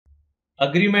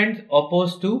Agreements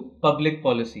opposed to public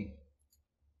policy.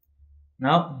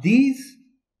 Now these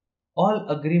all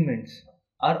agreements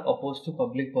are opposed to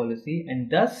public policy,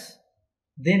 and thus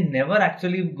they never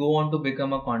actually go on to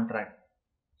become a contract.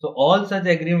 So all such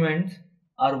agreements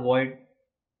are void.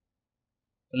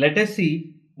 Let us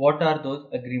see what are those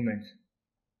agreements.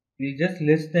 We'll just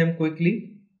list them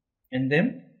quickly and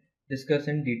then discuss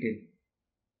in detail.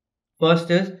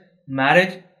 First is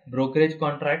marriage brokerage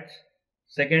contracts.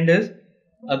 Second is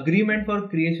agreement for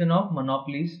creation of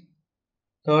monopolies.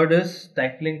 Third is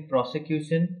stifling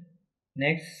prosecution.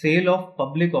 Next, sale of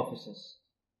public offices.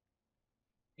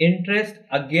 Interest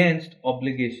against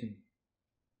obligation.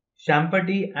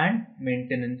 Shampati and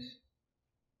maintenance.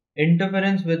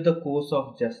 Interference with the course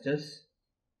of justice.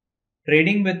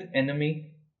 Trading with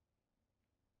enemy.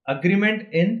 Agreement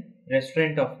in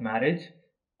restraint of marriage.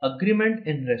 Agreement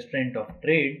in restraint of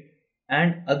trade.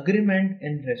 And agreement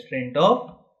in restraint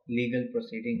of legal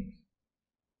proceedings.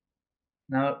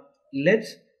 Now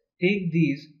let's take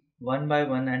these one by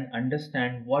one and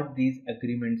understand what these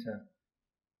agreements are.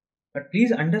 But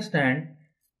please understand,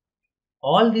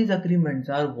 all these agreements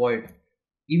are void.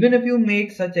 Even if you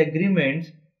make such agreements,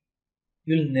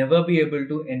 you'll never be able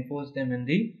to enforce them in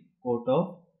the court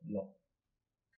of law.